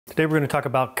Today we're going to talk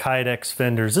about Kydex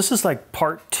fenders. This is like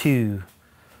part 2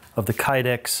 of the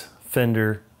Kydex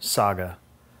fender saga.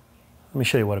 Let me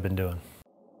show you what I've been doing.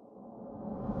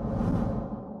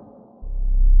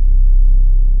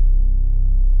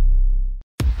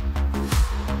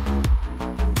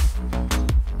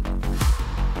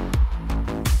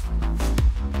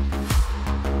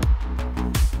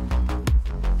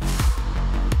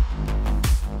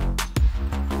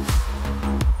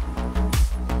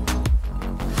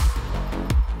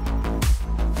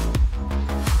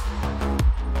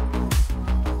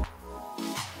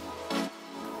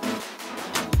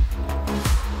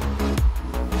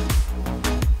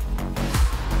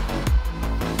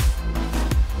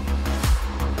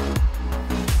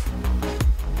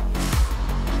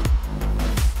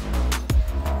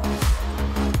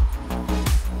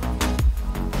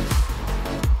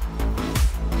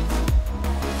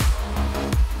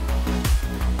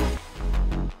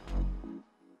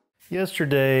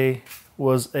 Yesterday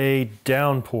was a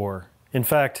downpour. In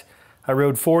fact, I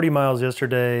rode 40 miles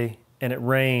yesterday and it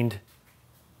rained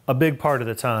a big part of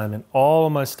the time and all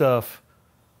of my stuff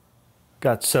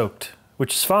got soaked,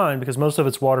 which is fine because most of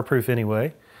it's waterproof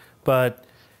anyway, but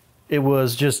it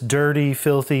was just dirty,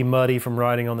 filthy, muddy from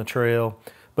riding on the trail.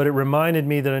 But it reminded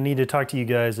me that I need to talk to you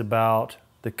guys about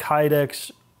the Kydex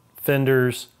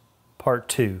fenders part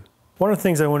 2. One of the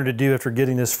things I wanted to do after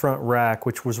getting this front rack,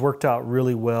 which was worked out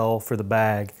really well for the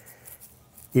bag,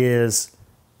 is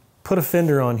put a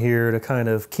fender on here to kind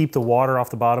of keep the water off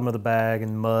the bottom of the bag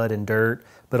and mud and dirt,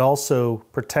 but also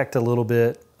protect a little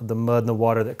bit of the mud and the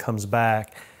water that comes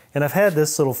back. And I've had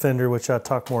this little fender, which I'll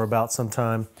talk more about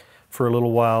sometime, for a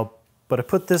little while, but I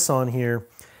put this on here.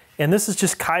 And this is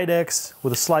just Kydex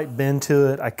with a slight bend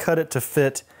to it. I cut it to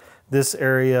fit this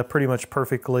area pretty much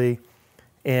perfectly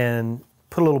and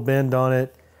put a little bend on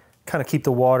it, kind of keep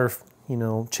the water,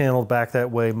 channeled back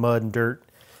that way, mud and dirt.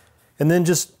 And then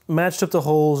just matched up the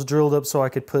holes, drilled up so I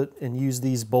could put and use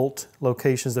these bolt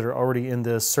locations that are already in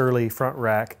the Surly front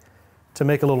rack to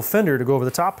make a little fender to go over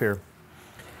the top here.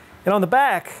 And on the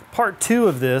back, part 2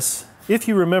 of this, if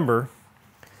you remember,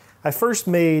 I first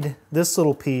made this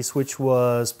little piece, which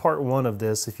was part 1 of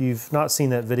this. If you've not seen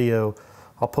that video,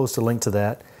 I'll post a link to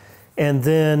that. And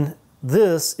then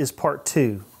this is part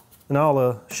 2. And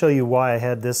I'll show you why I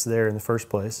had this there in the first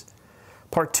place.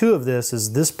 Part 2 of this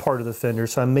is this part of the fender,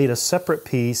 so I made a separate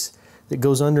piece that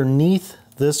goes underneath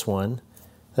this one.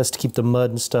 That's to keep the mud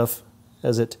and stuff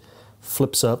as it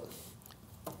flips up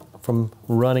from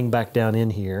running back down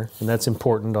in here, and that's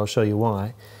important. I'll show you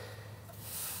why.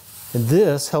 And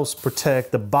this helps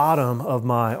protect the bottom of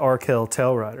my Arkel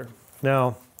tail rider.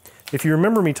 Now, if you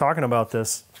remember me talking about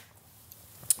this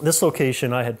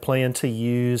location I had planned to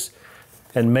use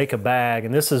and make a bag,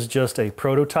 and this is just a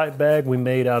prototype bag we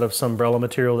made out of some umbrella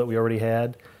material that we already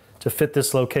had to fit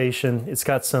this location. It's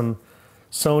got some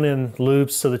sewn in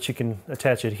loops so that you can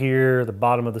attach it here, the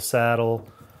bottom of the saddle.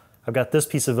 I've got this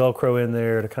piece of Velcro in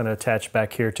there to kind of attach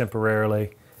back here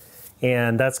temporarily,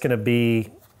 and that's going to be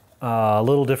a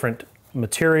little different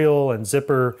material and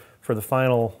zipper for the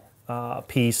final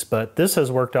piece, but this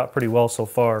has worked out pretty well so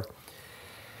far.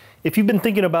 If you've been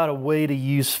thinking about a way to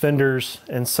use fenders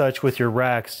and such with your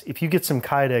racks, if you get some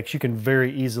Kydex, you can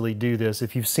very easily do this.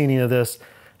 If you've seen any of this,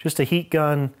 just a heat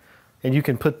gun, and you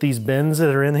can put these bends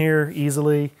that are in here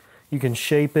easily. You can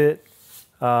shape it.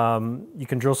 You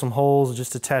can drill some holes,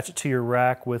 just attach it to your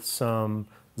rack with some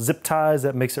zip ties.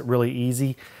 That makes it really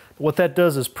easy. What that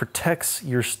does is protects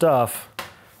your stuff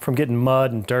from getting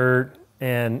mud and dirt.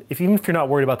 And even if you're not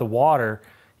worried about the water,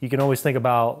 you can always think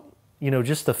about,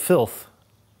 just the filth.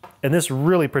 And this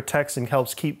really protects and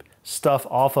helps keep stuff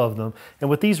off of them.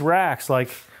 And with these racks, like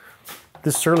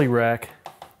this Surly rack,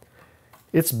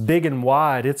 it's big and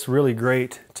wide. It's really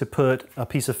great to put a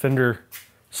piece of fender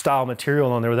style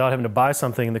material on there without having to buy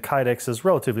something. And the Kydex is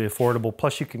relatively affordable.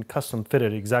 Plus you can custom fit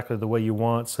it exactly the way you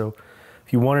want. So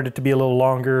if you wanted it to be a little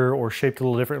longer or shaped a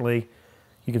little differently,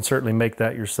 you can certainly make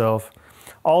that yourself.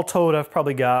 All told, I've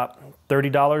probably got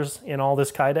 $30 in all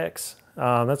this Kydex.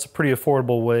 That's a pretty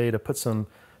affordable way to put some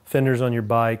fenders on your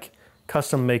bike,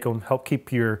 custom make them, help keep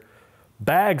your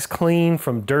bags clean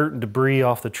from dirt and debris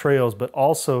off the trails, but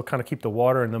also kind of keep the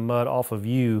water and the mud off of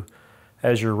you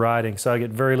as you're riding. So I get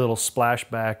very little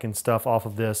splashback and stuff off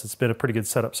of this. It's been a pretty good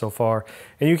setup so far.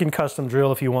 And you can custom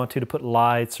drill if you want to put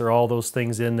lights or all those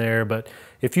things in there. But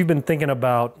if you've been thinking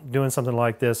about doing something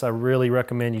like this, I really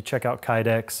recommend you check out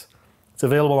Kydex. It's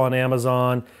available on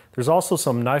Amazon. There's also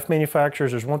some knife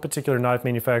manufacturers. There's one particular knife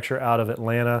manufacturer out of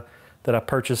Atlanta that I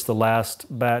purchased the last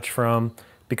batch from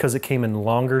because it came in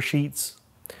longer sheets.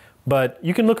 But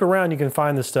you can look around, you can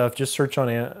find this stuff. Just search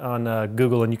on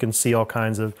Google and you can see all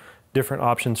kinds of different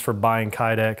options for buying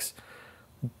Kydex.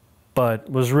 But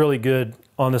was really good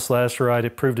on this last ride.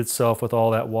 It proved itself with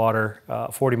all that water.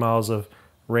 40 miles of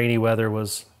rainy weather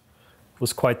was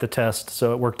quite the test,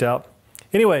 so it worked out.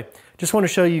 Anyway, just want to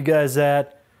show you guys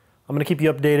that. I'm going to keep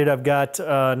you updated. I've got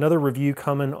another review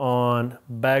coming on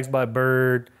bags by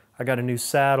Beaird. I got a new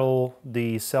saddle,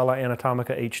 the Surly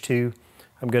Anatomica H2.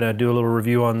 I'm going to do a little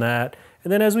review on that.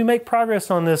 And then as we make progress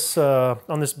on this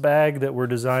bag that we're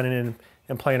designing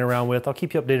and playing around with, I'll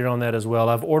keep you updated on that as well.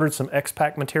 I've ordered some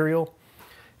X-Pack material,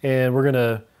 and we're going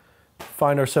to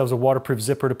find ourselves a waterproof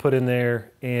zipper to put in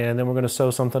there, and then we're going to sew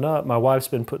something up. My wife's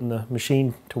been putting the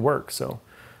machine to work. So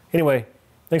anyway,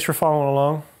 thanks for following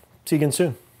along. See you again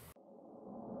soon.